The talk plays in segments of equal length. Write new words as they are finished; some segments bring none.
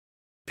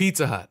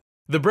Pizza Hut.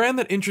 The brand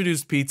that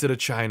introduced pizza to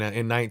China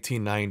in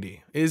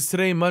 1990 is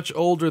today much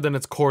older than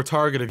its core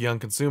target of young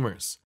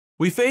consumers.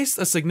 We faced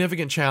a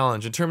significant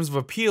challenge in terms of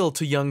appeal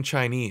to young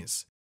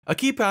Chinese. A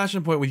key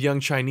passion point with young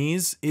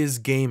Chinese is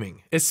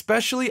gaming,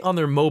 especially on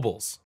their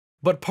mobiles.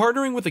 But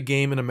partnering with a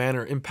game in a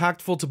manner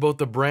impactful to both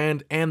the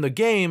brand and the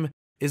game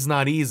is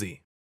not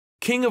easy.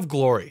 King of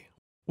Glory,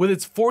 with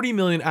its 40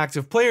 million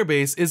active player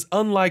base, is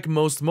unlike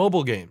most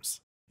mobile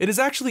games. It is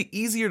actually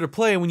easier to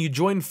play when you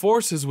join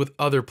forces with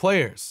other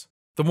players.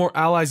 The more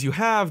allies you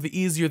have, the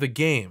easier the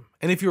game,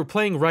 and if you're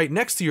playing right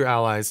next to your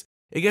allies,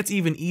 it gets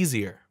even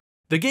easier.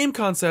 The game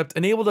concept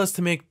enabled us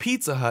to make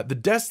Pizza Hut the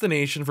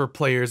destination for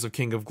players of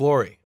King of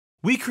Glory.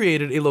 We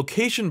created a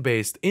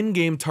location-based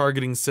in-game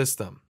targeting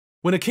system.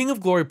 When a King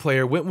of Glory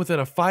player went within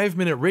a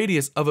 5-minute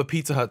radius of a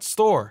Pizza Hut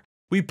store,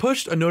 we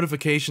pushed a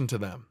notification to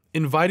them,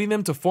 inviting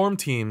them to form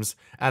teams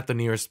at the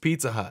nearest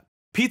Pizza Hut.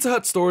 Pizza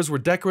Hut stores were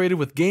decorated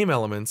with game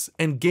elements,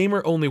 and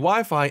gamer-only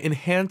Wi-Fi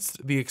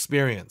enhanced the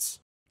experience.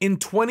 In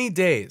 20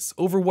 days,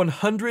 over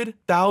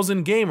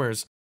 100,000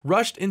 gamers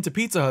rushed into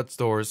Pizza Hut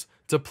stores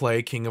to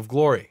play King of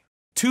Glory.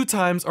 2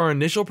 times our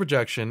initial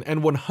projection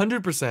and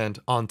 100%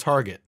 on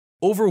target.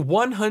 Over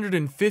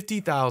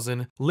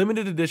 150,000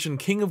 limited edition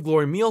King of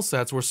Glory meal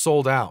sets were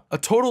sold out, a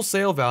total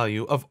sale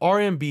value of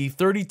RMB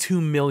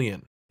 32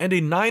 million, and a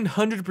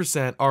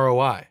 900%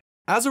 ROI.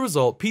 As a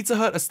result, Pizza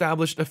Hut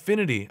established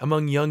affinity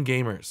among young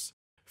gamers,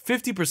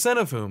 50%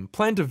 of whom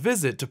plan to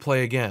visit to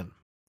play again.